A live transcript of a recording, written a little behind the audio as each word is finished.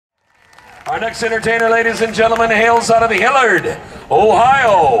Our next entertainer, ladies and gentlemen, hails out of the Hillard,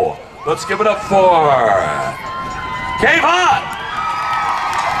 Ohio. Let's give it up for Kavan.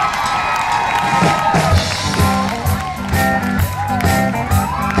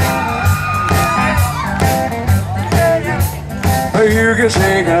 You can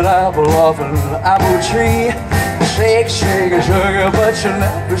shake an apple off an apple tree. Shake, shake a sugar, but you'll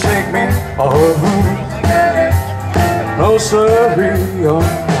never shake me. Oh, no sirree.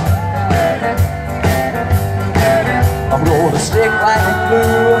 I'm gonna stick like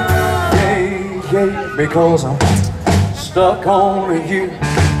glue, yeah, yeah, because I'm stuck on you.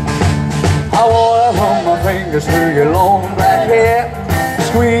 I wanna run my fingers through your long black hair,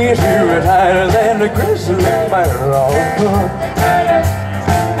 squeeze you tighter than the grizzly bear. Oh,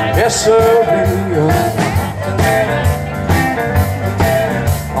 yes, sir.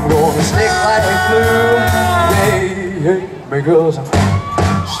 I'm gonna stick like glue, yeah, yeah, because I'm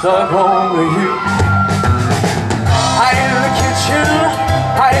stuck on you. Hide in the kitchen,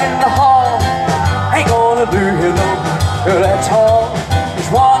 hide in the hall, ain't gonna do you no good at all. 'Cause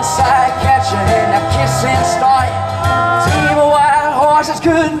once I catch you and that kissing start, team of wild horses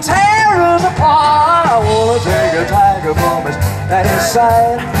couldn't tear us apart. I wanna take a tiger from his daddy's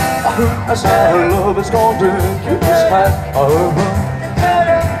side. That's how love is gonna do, keep us tight.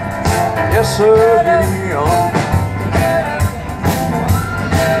 Yes, sir.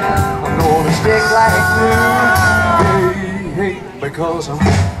 I'm gonna stick like glue, hey, because I'm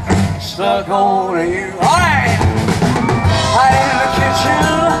stuck on you. All right. Hide in the kitchen,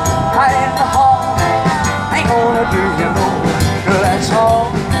 hide in the hall, ain't gonna do you no good, that's all.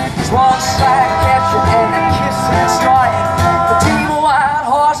 'Cause once I catch you and that kissing started, the team of wild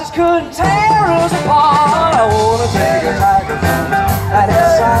horses couldn't tear us apart. I wanna take a tiger from that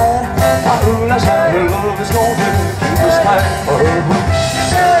inside. That's how love is gonna do, keep us tight. Oh yeah.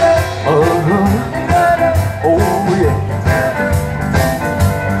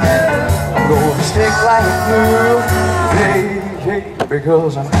 I'm gonna stick like glue, hey, hey,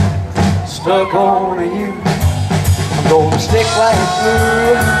 because I'm stuck on you. I'm gonna stick like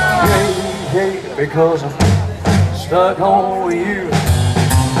glue, hey, hey, because I'm stuck on you.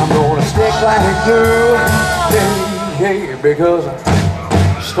 I'm gonna stick like glue, hey, hey, because I'm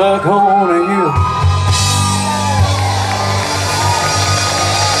stuck on you.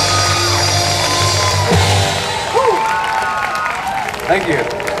 Woo. Thank you.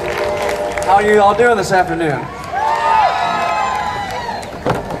 How are you all doing this afternoon?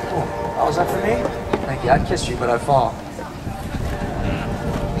 Oh, was that for me? Thank you. I'd kiss you, but I'd fall.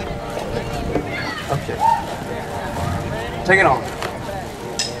 Okay. Take it on.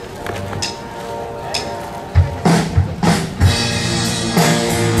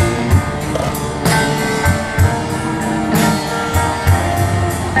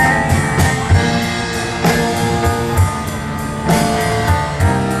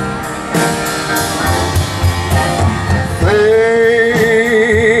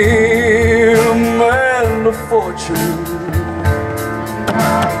 Fortune,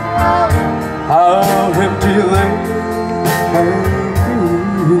 how empty they may be.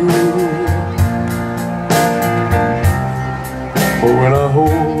 But when I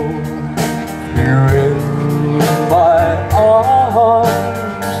hold you in my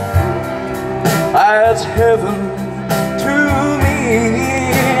arms, that's heaven to me.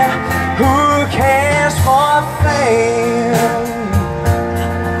 Who cares for fame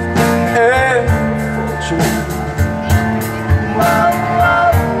and fortune?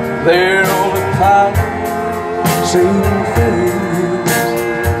 They're all the time, same things.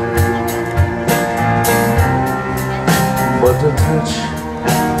 But the touch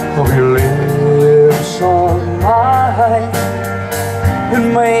of your lips on mine, it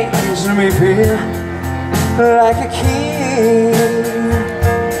makes me feel like a king.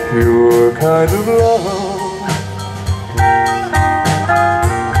 Your kind of love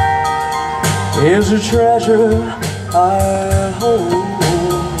is a treasure I hold.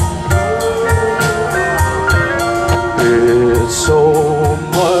 It's so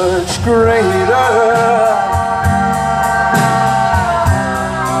much greater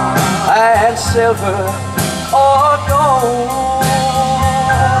than silver or gold.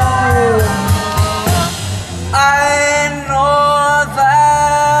 I know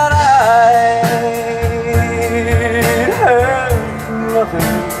that I'd have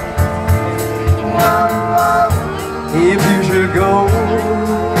nothing if you should go.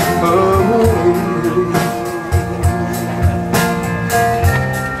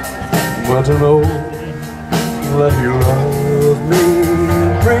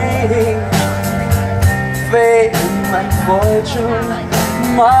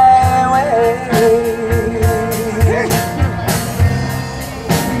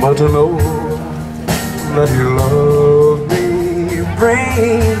 But to know that you love me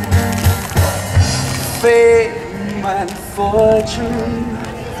bring fame and fortune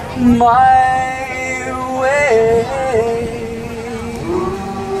my way.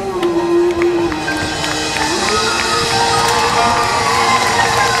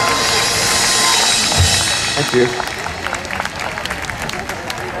 Thank you.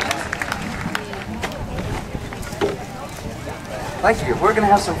 Thank you. We're going to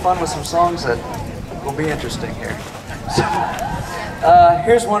have some fun with some songs that will be interesting here. So,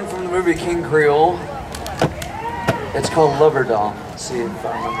 here's one from the movie King Creole. It's called Lover Doll. Let's see if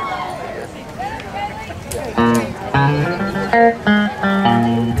I remember it.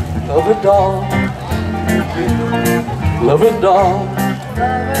 Lover doll, lover doll,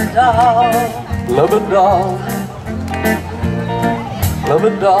 lover doll,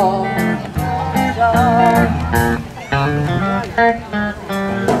 lover doll,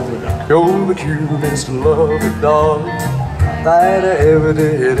 you're the cutest lover doll that I ever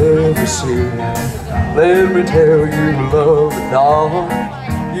did ever see. Let me tell you, lover doll,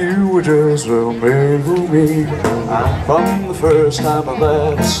 you were just a man for me. From the first time I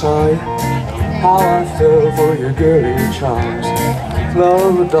ever saw you, how I fell for your girly charms.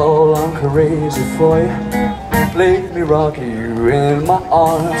 Lover doll, I'm crazy for you. Let me rock you in my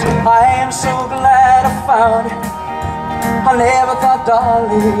arms. I am so glad I found you. I never thought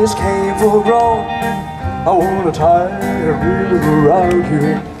dollies came for wrong. I wanna tie a ribbon around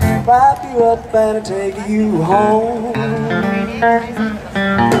you, wrap you up and take you home.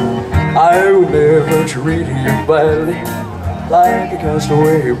 I would never treat you badly, like a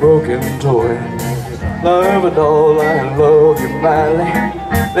castaway broken toy. Lover doll, I love you madly.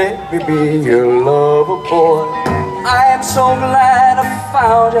 Let me be your lover boy. I am so glad I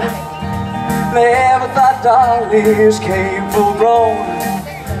found you. Never thought dollies came for wrong.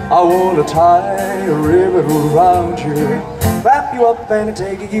 I wanna tie a ribbon around you, wrap you up and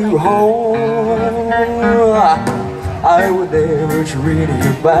take you home. I would never treat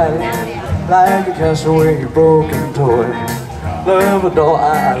you badly, like a castaway broken toy. Lover doll,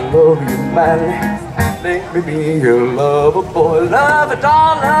 I love you madly. Let me be your lover boy. Lover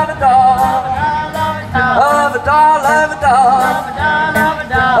doll, lover doll, lover doll, lover doll,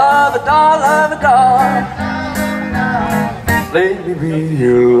 lover doll, lover doll. Let me be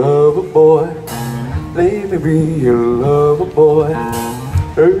your lover boy. Let me be your lover boy.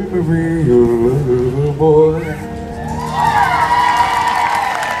 Let me be your lover boy.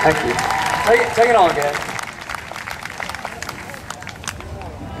 Thank you. Take it on, guys.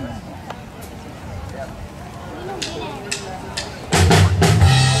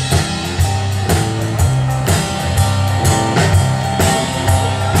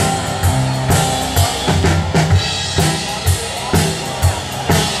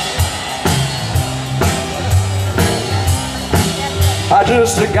 I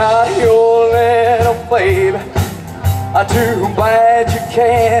just got your little baby. Too bad you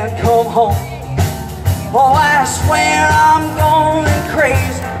can't come home. Oh, I swear I'm going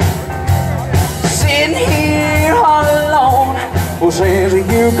crazy, sitting here all alone. Well, since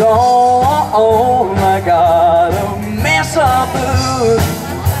you gone, I got a mess of blues.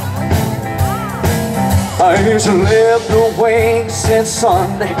 I used to live away since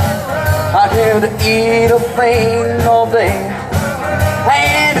Sunday. I can't eat a thing all day,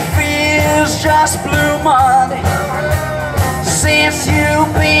 and it feels just Blue Monday since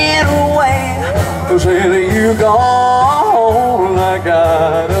you've been away. Since you gone, I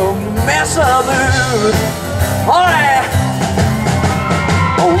got a mess of blues. Alright.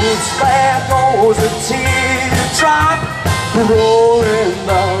 Oh, there goes a teardrop rolling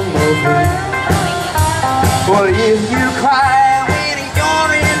down my face. Well, if you cry when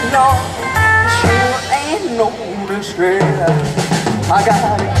you're in love, sure ain't no disgrace. I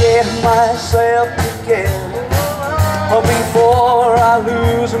gotta get myself together before I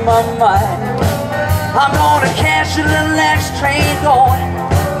lose my mind. I'm gonna catch the next train going.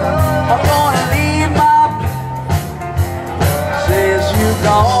 I'm gonna leave my since you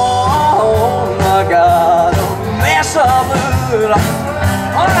gone, I got a mess of blues.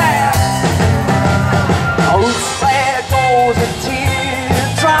 Alright. Oh, there goes a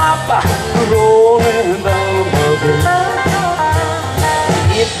teardrop rolling down my face.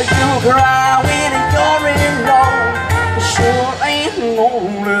 If you cry when you're in love, sure ain't no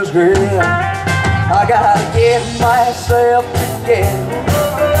disgrace. I gotta get myself together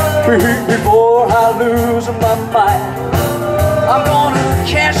before I lose my mind. I'm gonna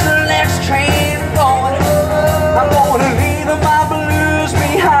catch the next train going. I'm gonna leave my blues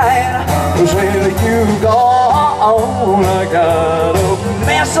behind. you gone, I got a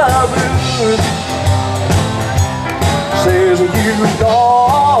mess of blues. Says you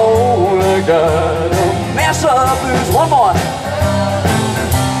gone, I got a mess of blues. One more.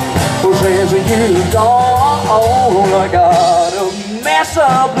 Says you gone, I got a mess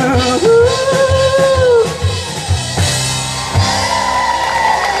of blues.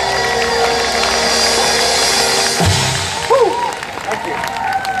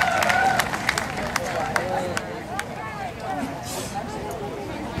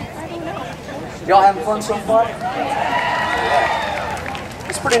 Y'all having fun so far?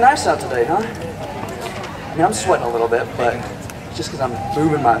 It's pretty nice out today, huh? I mean, I'm sweating a little bit, but it's just because I'm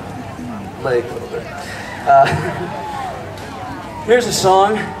moving my leg a little bit. Here's a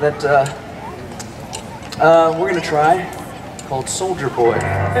song that we're going to try called Soldier Boy.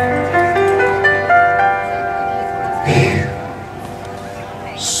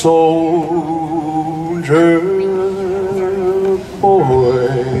 Soldier boy,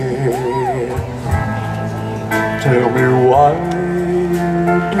 tell me why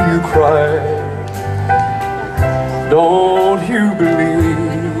do you cry? Don't you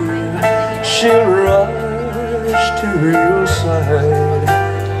believe she'll rush to your side?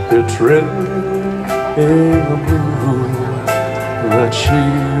 It's written in the blue that she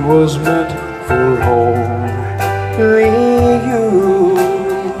was meant for only you.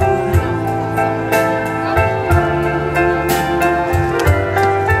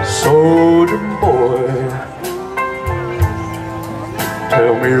 Soldier boy,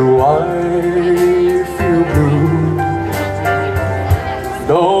 tell me why you feel blue.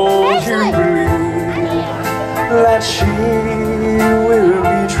 Don't you believe that she will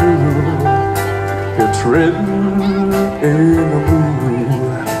be true? It's written in the blue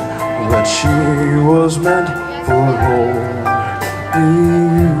that she was meant for only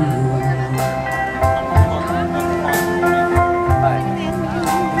you.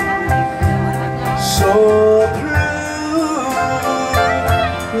 So blue,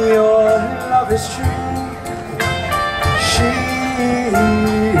 your love is true. She'll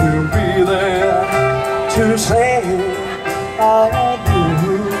be there to say I do.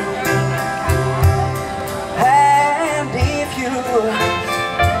 And if you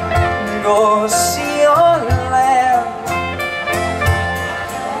go see your land,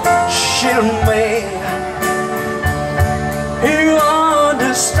 she'll make you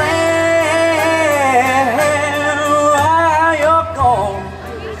understand.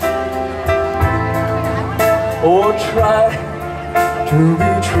 Or try to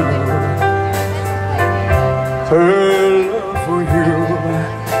be true. Her love for you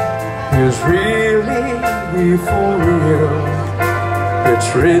is really for real. It's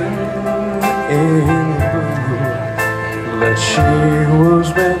written in blue that she was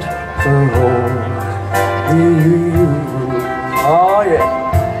meant for only you. Oh yeah.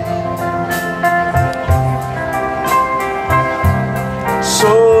 So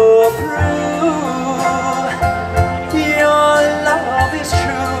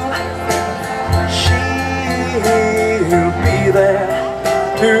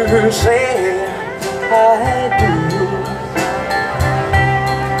there to say I do.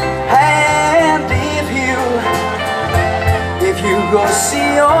 And if you go see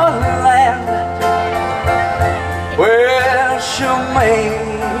your land, well, she'll make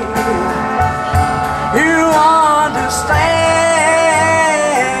you understand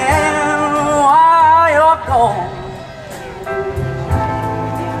why you're gone.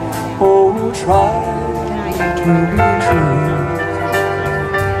 Oh, try to be true.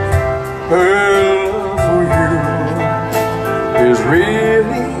 Her love for you is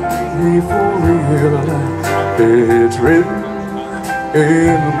really for real. It's written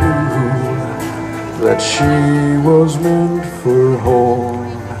in the blue that she was meant for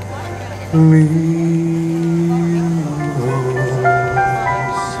only you.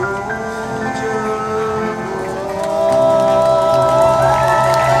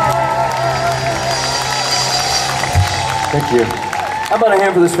 Thank you. How about a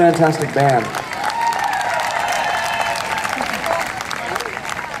hand for this fantastic band?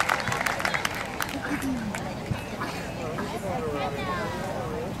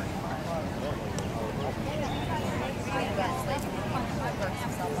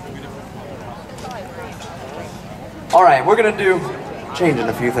 All right, we're gonna do changing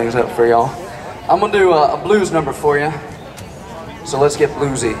a few things up for y'all. I'm gonna do a blues number for you. So let's get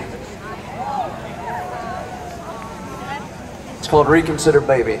bluesy. It's called Reconsider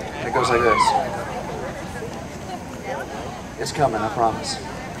Baby. It goes like this. It's coming, I promise.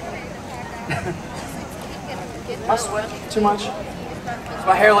 I sweat too much? Does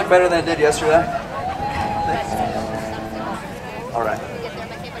my hair look better than it did yesterday? All right.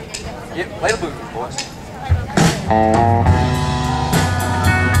 Yep, play the blues, boys.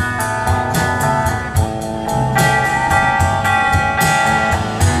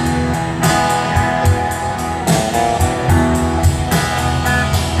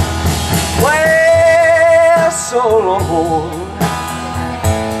 Well, so long.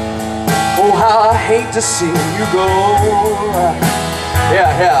 Oh, how I hate to see you go.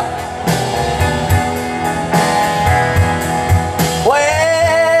 Yeah, yeah.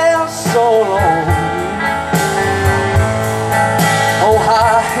 Well, so long. Oh, how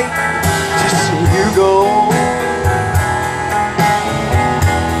I hate to see you go.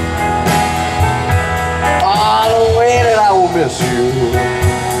 Oh, the way that I will miss you.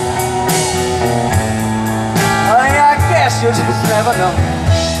 I guess you just never know.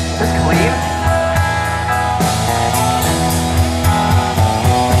 Just clean.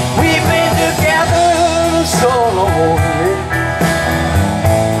 We've been together so long.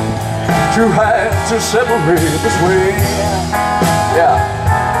 You had to separate this way. Yeah.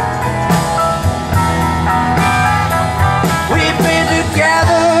 We've been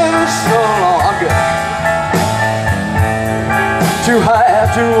together so long. I'm good. You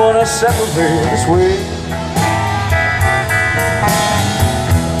had to wanna separate this way.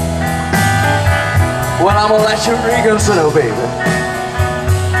 Well, I'm gonna let you reconsider, baby.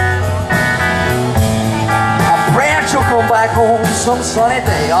 I pray that you'll come back home some sunny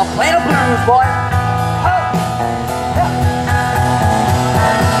day. I'll play the blues, boy.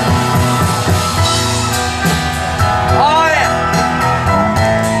 Oh, yeah.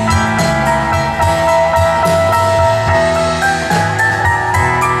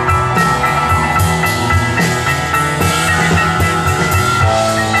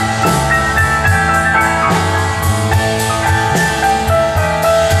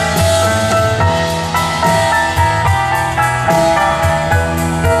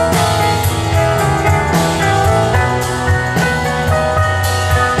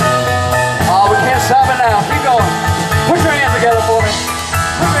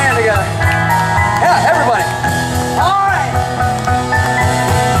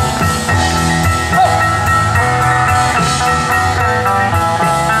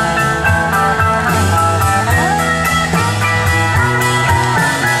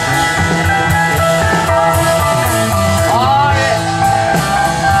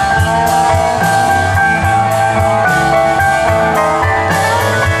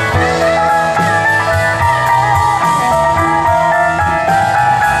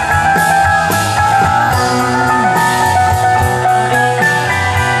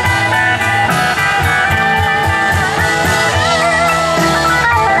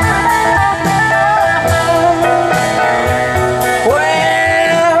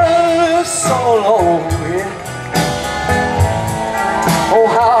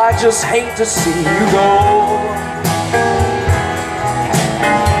 Just hate to see you go.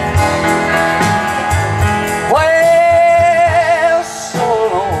 Well, so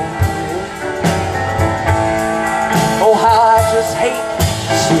long. Oh, how I just hate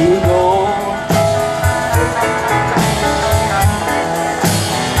to see you go.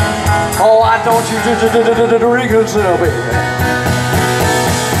 Oh, why don't you reconsider, baby?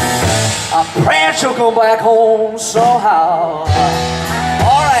 I pray that you'll come back home somehow.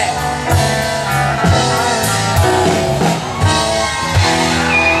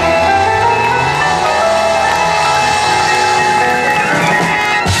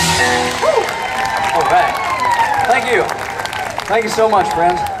 Thank you so much,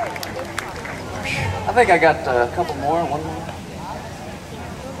 friends. I think I got a couple more, one more.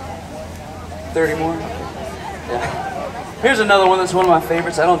 30 more. Yeah. Here's another one that's one of my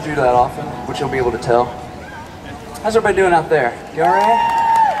favorites. I don't do that often, which you'll be able to tell. How's everybody doing out there? You all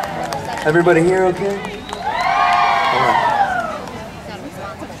right? Everybody here okay? All right.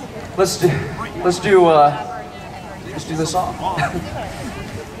 Let's do this song.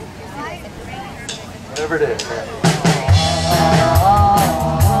 Whatever it is. Yeah.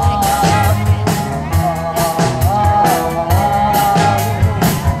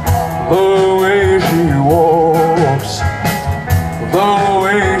 The way she walks, the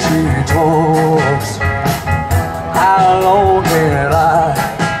way she talks, how long can I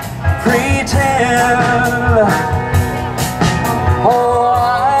pretend? Oh,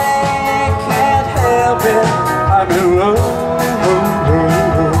 I can't help it, I'm in love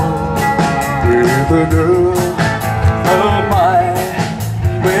with the girl of my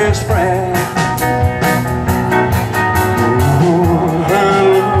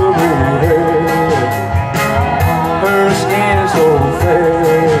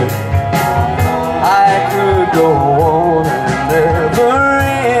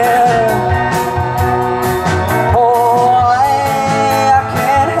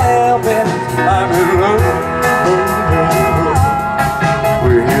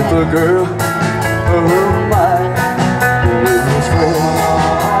the girl of my best friend.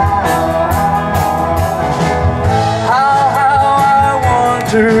 How I want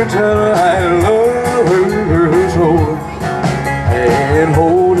to tell her I love her so, and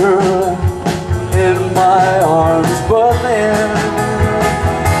hold her in my arms, but then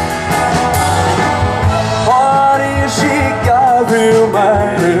honey, she got real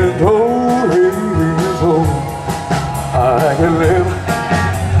mad and told me so I can live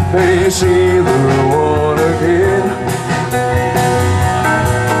face either one again.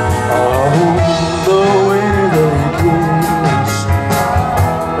 Oh, the way they kiss,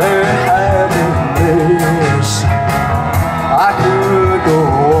 their happiness, I could go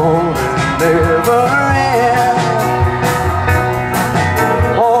on and never end.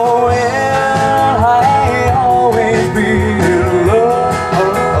 Oh, well, I always be in love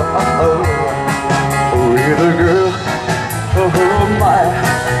with a girl of my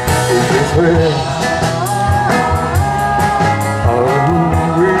best friend. Oh,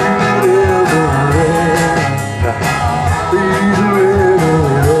 we'll never end. We'll never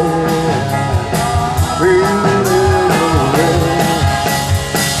end. We'll never end.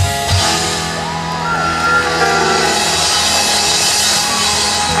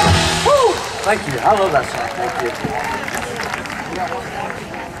 Woo! Thank you. I love that song. Thank you.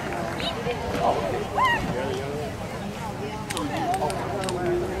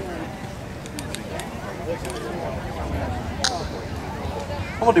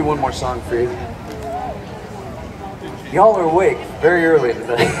 I'm gonna do one more song for you. Y'all are awake very early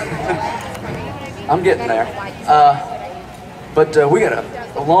today. I'm getting there. But we got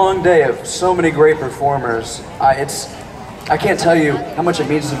a long day of so many great performers. I can't tell you how much it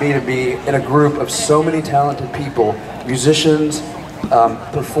means to me to be in a group of so many talented people, musicians,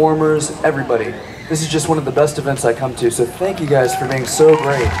 performers, everybody. This is just one of the best events I come to, so thank you guys for being so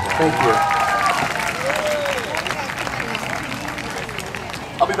great. Thank you.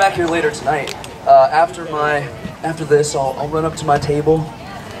 I'll be back here later tonight. After this, I'll run up to my table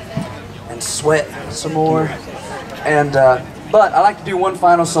and sweat some more. And but I like to do one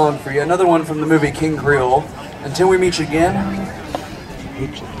final song for you, another one from the movie King Creole. Until we meet you again,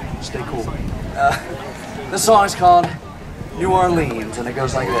 stay cool. This song is called New Orleans, and it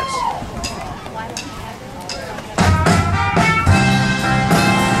goes like this.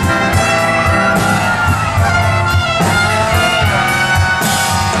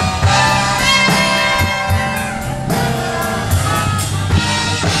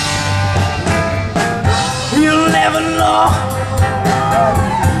 You'll never know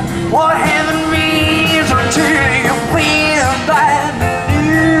what heaven means until you've been by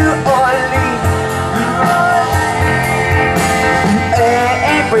New Orleans.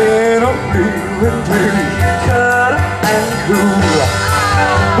 Ain't been a living cut and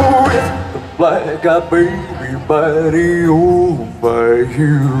cool with the black-eyed baby body owned by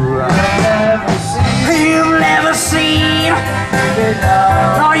you. You've never seen,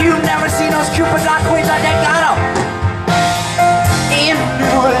 no, you've never seen those Cupid Dock queens like that got 'em in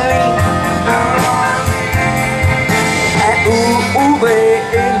New Orleans. And ooh, they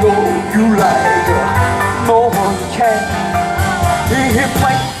know you like no one can. He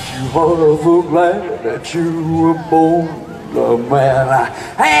makes you awful glad that you were born a man.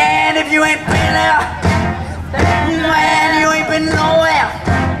 And if you ain't been there, man, you ain't been nowhere.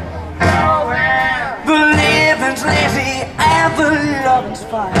 The living's lazy and the loving's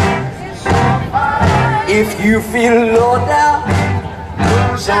fine. If you feel low down,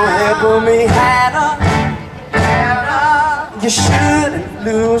 so help me Hannah, you shouldn't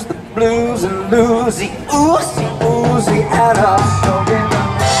lose the blues and lose the oozy Hannah.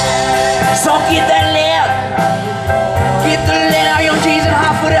 So get that lead, get the lead out of your jeans and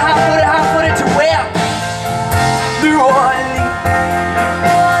hot foot it to where? New Orleans.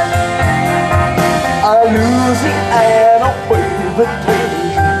 Louisiana, baby,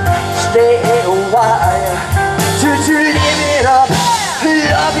 stay a while to live it up,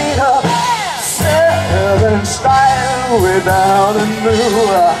 love it up, Southern style, way down in New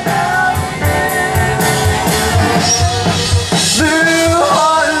Orleans.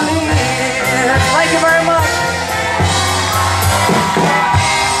 Thank you very much.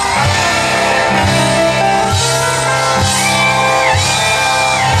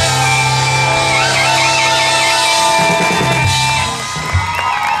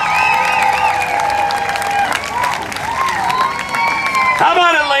 How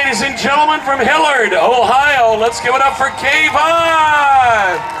about it, ladies and gentlemen, from Hillard, Ohio? Let's give it up for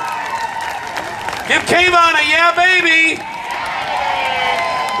Kavan. Give Kavan a yeah, baby.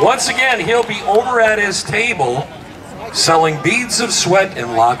 Once again, he'll be over at his table selling beads of sweat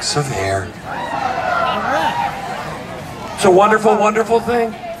and locks of hair. It's a wonderful, wonderful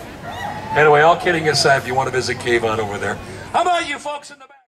thing. Anyway, all kidding aside, if you want to visit Kavan over there, how about you folks in the back?